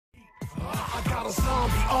got a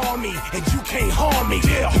zombie army, and you can't harm me.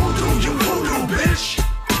 Yeah, hoodoo, you hoodoo, bitch.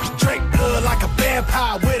 Drink blood like a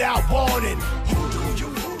vampire without warning. Hoodoo, you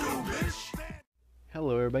hoodoo, bitch.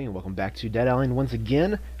 Hello everybody and welcome back to Dead Island once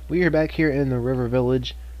again. We are back here in the River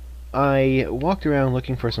Village. I walked around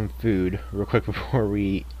looking for some food real quick before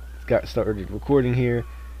we got started recording here.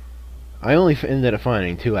 I only ended up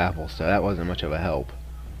finding 2 apples, so that wasn't much of a help.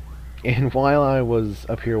 And while I was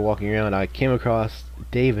up here walking around, I came across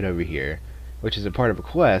David over here, which is a part of a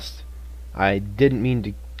quest. I didn't mean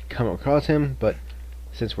to come across him, but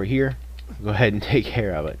since we're here, go ahead and take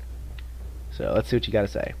care of it. So let's see what you got to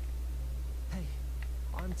say. Hey,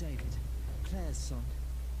 I'm David, Claire's son.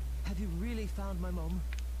 Have you really found my mom?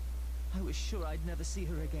 I was sure I'd never see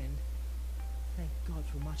her again. Thank God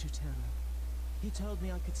for Machutero. He told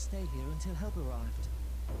me I could stay here until help arrived.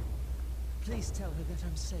 Please tell her that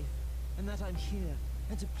I'm safe, and that I'm here,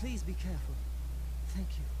 and to please be careful. Thank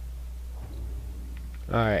you.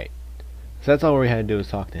 Alright, so that's all we had to do was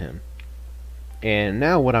talk to him. And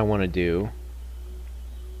now what I want to do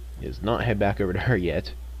is not head back over to her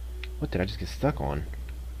yet. What did I just get stuck on?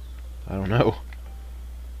 I don't know.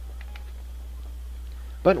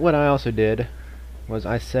 But what I also did was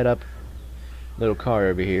I set up a little car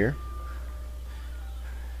over here.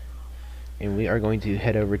 And we are going to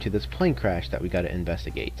head over to this plane crash that we got to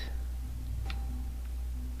investigate.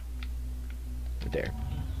 Right there.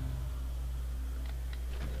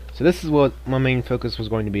 So this is what my main focus was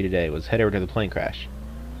going to be today, was head over to the plane crash.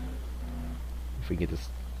 If we get this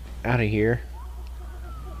out of here.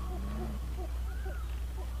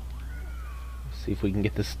 See if we can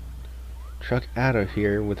get this truck out of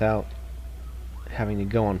here without having to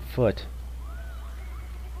go on foot.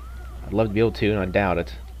 I'd love to be able to, and I doubt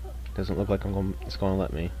it. Doesn't look like it's going to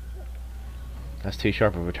let me. That's too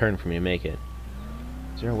sharp of a turn for me to make it.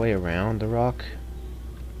 Is there a way around the rock?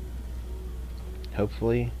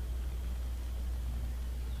 Hopefully.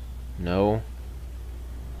 No.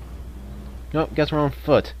 Nope, guess we're on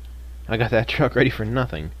foot. I got that truck ready for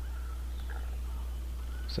nothing.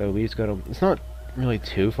 So we just gotta... It's not really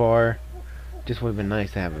too far. Just would have been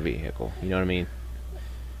nice to have a vehicle. You know what I mean?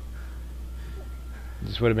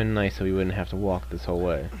 Just would have been nice so we wouldn't have to walk this whole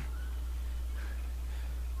way.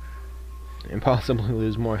 And possibly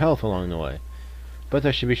lose more health along the way. But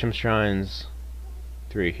there should be some shrines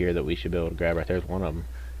through here that we should be able to grab. Right there's one of them.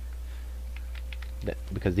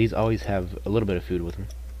 Because these always have a little bit of food with them.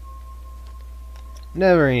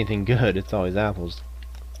 Never anything good, it's always apples.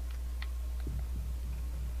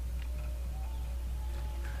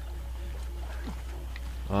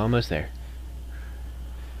 Almost there.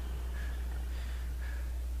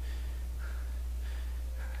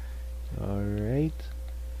 Alright.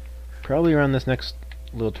 Probably around this next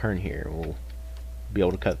little turn here we'll be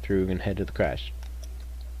able to cut through and head to the crash.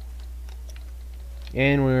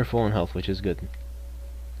 And we're full in health, which is good.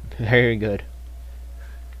 Very good.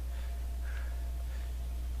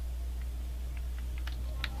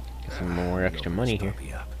 Get some more extra money here.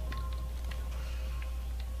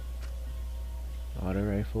 Auto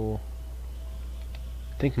rifle.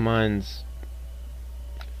 I think mine's...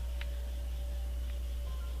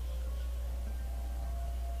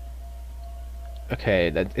 Okay,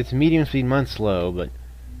 that it's medium speed, mine's slow, but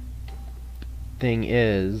thing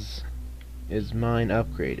is mine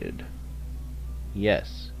upgraded?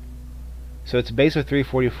 Yes. So it's a base of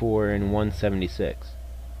 344 and 176.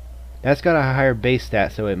 That's got a higher base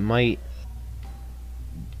stat, so it might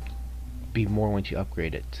be more once you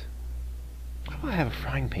upgrade it. Why do I have a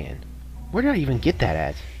frying pan? Where did I even get that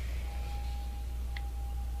at?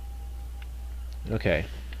 Okay.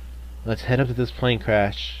 Let's head up to this plane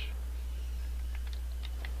crash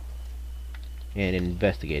and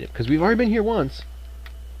investigate it, because we've already been here once.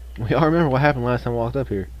 We all remember what happened last time I walked up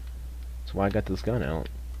here. That's why I got this gun out.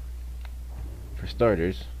 For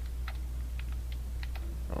starters,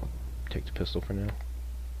 I'll take the pistol for now.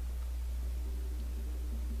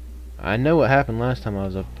 I know what happened last time I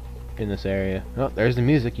was up in this area. Oh, there's the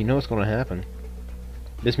music. You know what's going to happen.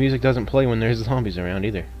 This music doesn't play when there's zombies around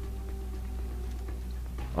either.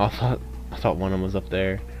 I thought one of them was up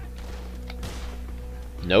there.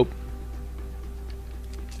 Nope.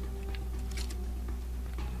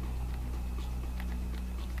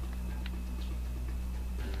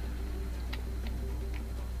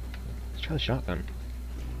 Let's try the shotgun.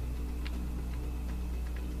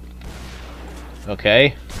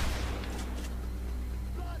 Okay.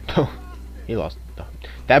 Oh, he lost.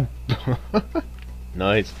 That.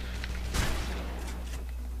 Nice.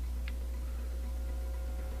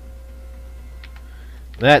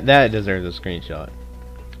 That deserves a screenshot.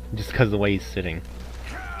 Just because of the way he's sitting.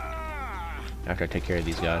 After I take care of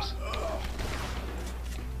these guys.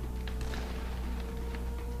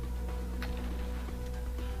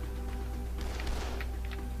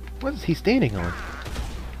 What is he standing on?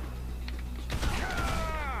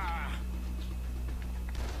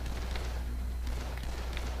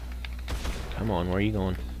 Come on, where are you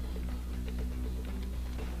going?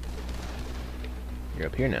 You're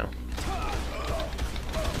up here now.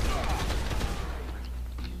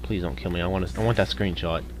 Please don't kill me. I want that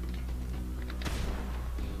screenshot.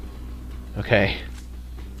 Okay.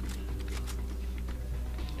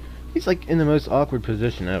 He's like in the most awkward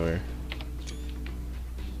position ever.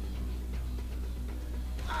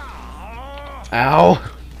 Ow!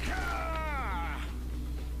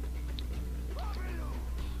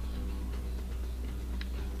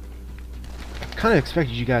 Kind of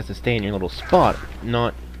expected you guys to stay in your little spot,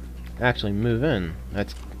 not actually move in.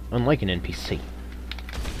 That's unlike an NPC.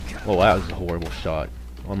 Oh, that was a horrible shot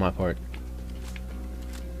on my part.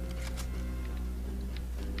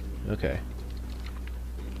 Okay.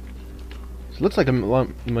 So it looks like the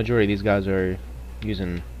majority of these guys are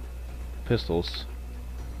using pistols.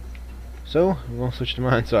 So, I'm going to switch to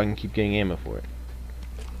mine so I can keep getting ammo for it.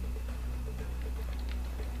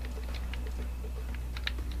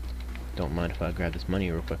 Don't mind if I grab this money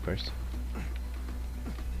real quick first.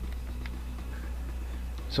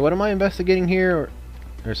 So what am I investigating here? Or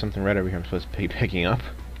there's something right over here I'm supposed to be picking up.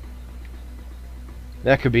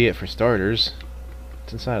 That could be it for starters.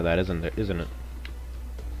 It's inside of that, isn't it?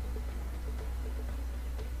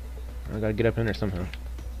 I gotta get up in there somehow.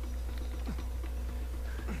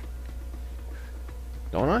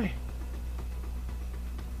 Don't I?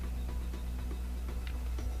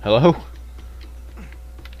 Hello?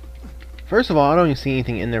 First of all, I don't even see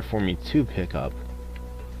anything in there for me to pick up.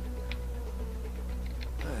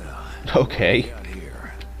 Okay.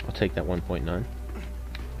 I'll take that 1.9.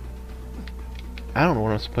 I don't know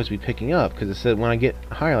what I'm supposed to be picking up, because it said when I get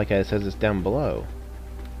higher like that, it says it's down below.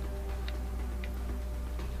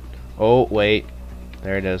 Oh, wait.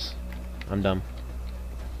 There it is. I'm dumb.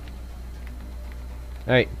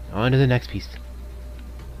 Alright, on to the next piece.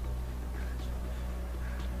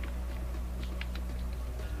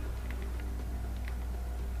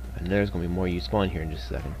 And there's going to be more you spawn here in just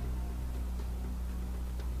a second.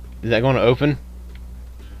 Is that going to open?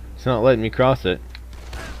 It's not letting me cross it.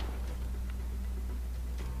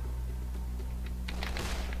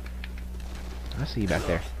 I see you back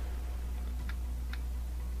there.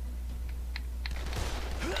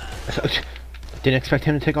 Didn't expect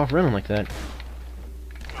him to take off running like that.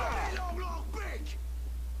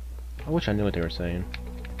 I wish I knew what they were saying.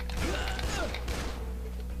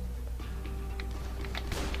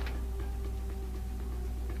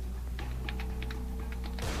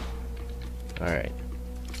 Alright.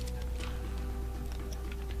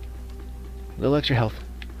 A little extra health.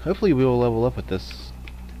 Hopefully we will level up with this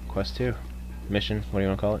quest too. Mission, what do you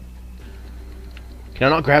want to call it? Can I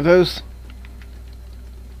not grab those?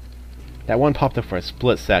 That one popped up for a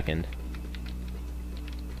split second.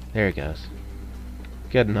 There it goes.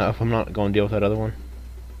 Good enough. I'm not going to deal with that other one.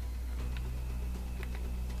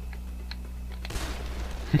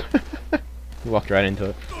 Walked right into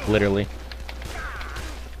it. Literally.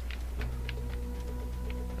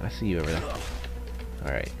 I see you over there.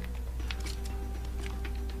 Alright.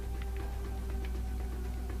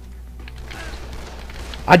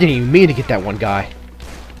 I didn't even mean to get that one guy.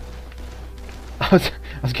 I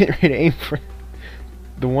was getting ready to aim for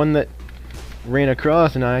the one that ran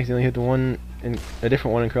across, and I accidentally hit the one in a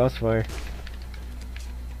different one in crossfire.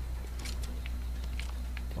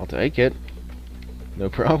 I'll take it. No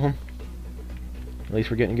problem. At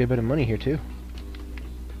least we're getting a good bit of money here too.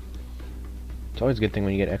 It's always a good thing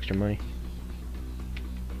when you get extra money.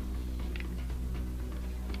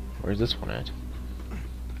 Where's this one at?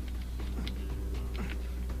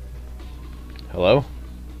 Hello?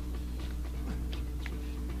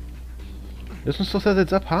 This one still says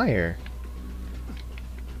it's up higher.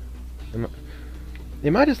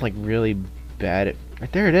 Am I just like really bad at...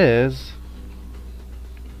 Right there it is.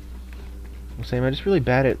 I'm saying, am I just really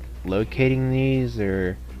bad at locating these,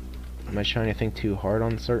 or am I trying to think too hard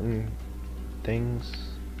on certain things?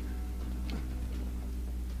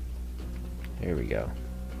 Here we go.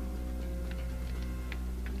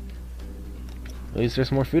 At least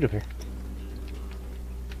there's more food up here.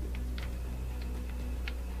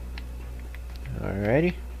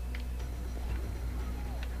 Alrighty.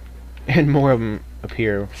 And more of them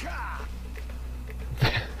appear.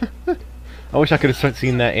 I wish I could have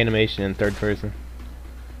seen that animation in third person.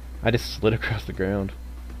 I just slid across the ground.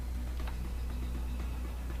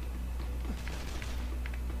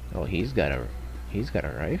 Oh, he's got a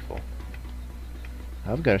rifle.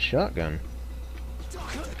 I've got a shotgun.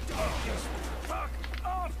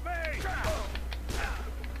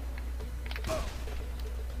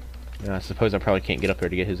 I suppose I probably can't get up there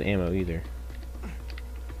to get his ammo either.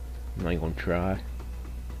 I'm not even gonna try.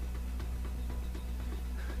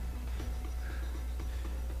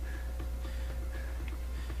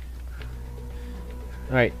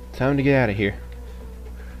 Alright, time to get out of here.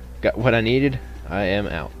 Got what I needed. I am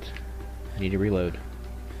out. Need to reload.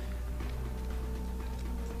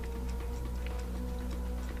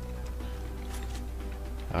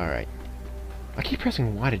 Alright. I keep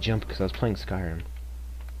pressing Y to jump because I was playing Skyrim.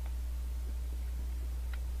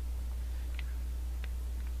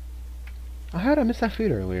 Oh, how did I miss that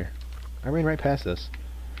food earlier? I ran right past this.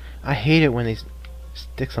 I hate it when they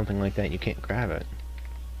stick something like that and you can't grab it.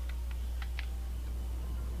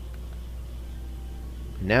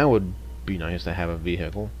 Now would be nice to have a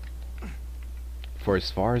vehicle. For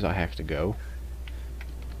as far as I have to go.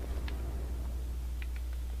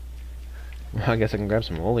 Well, I guess I can grab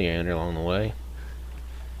some oleander along the way.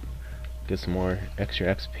 Get some more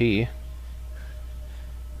extra XP.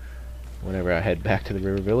 Whenever I head back to the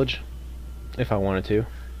river village. If I wanted to.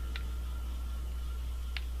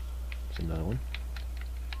 There's another one.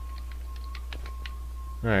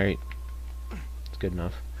 Alright. It's good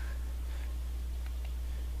enough.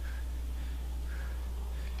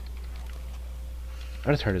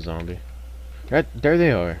 I just heard a zombie. Right there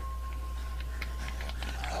they are.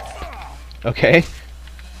 Okay.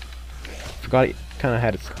 Forgot it kind of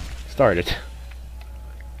had it started.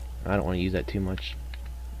 I don't want to use that too much.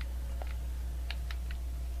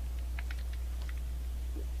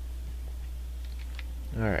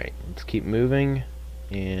 Alright, let's keep moving.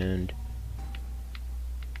 And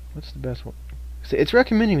what's the best one? See, it's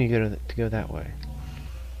recommending me to go that way.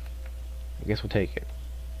 I guess we'll take it.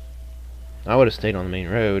 I would have stayed on the main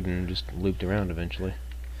road and just looped around eventually.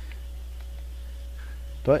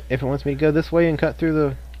 But if it wants me to go this way and cut through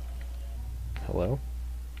the... Hello?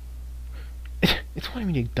 It's wanting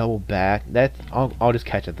me to double back. That's... I'll just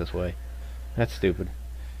catch it this way. That's stupid.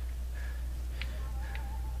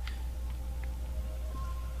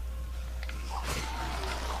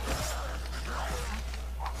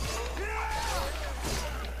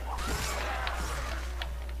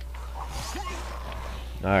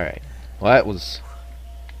 Alright. Well, that was...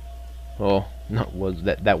 Well, not was...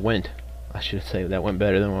 That went... I should say that went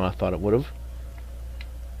better than what I thought it would have.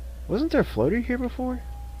 Wasn't there a floater here before?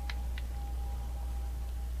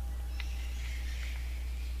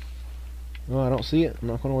 Well, I don't see it. I'm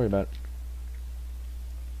not going to worry about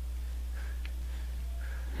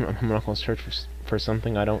it. I'm not going to search for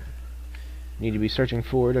something I don't need to be searching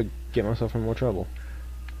for to get myself in more trouble.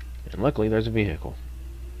 And luckily, there's a vehicle.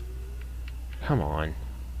 Come on.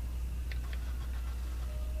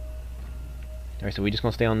 Alright, so we just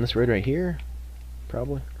gonna stay on this road right here?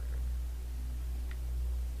 Probably.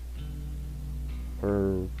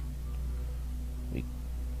 Or we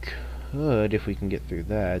could if we can get through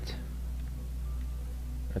that.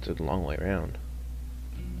 That's a long way around.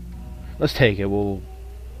 Let's take it. We'll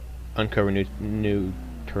uncover new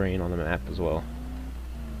terrain on the map as well.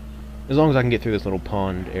 As long as I can get through this little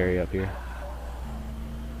pond area up here.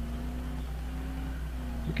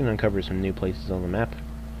 We can uncover some new places on the map.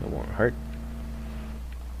 It won't hurt.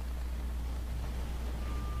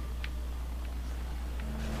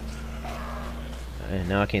 And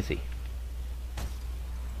now I can't see.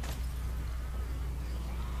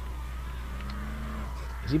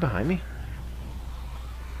 Is he behind me?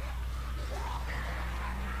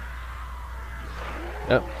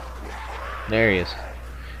 Oh. There he is.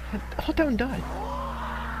 I thought that one died.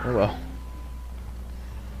 Oh well.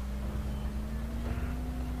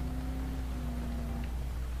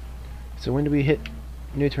 So when do we hit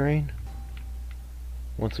new terrain?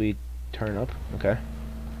 Once we turn up? Okay.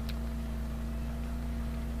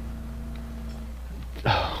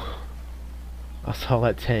 Oh, I saw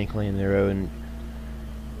that tank laying in the road and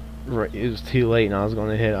it was too late and I was going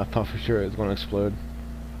to hit. I thought for sure it was going to explode.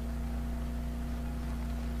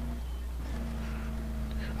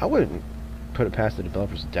 I wouldn't put it past the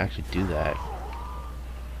developers to actually do that.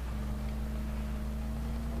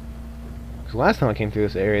 Because last time I came through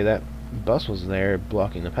this area, that bus was there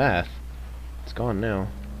blocking the path. It's gone now.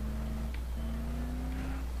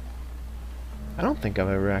 I don't think I've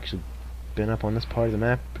ever actually been up on this part of the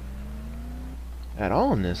map at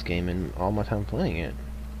all in this game in all my time playing it.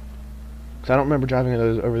 Because I don't remember driving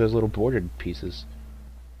over those little bordered pieces.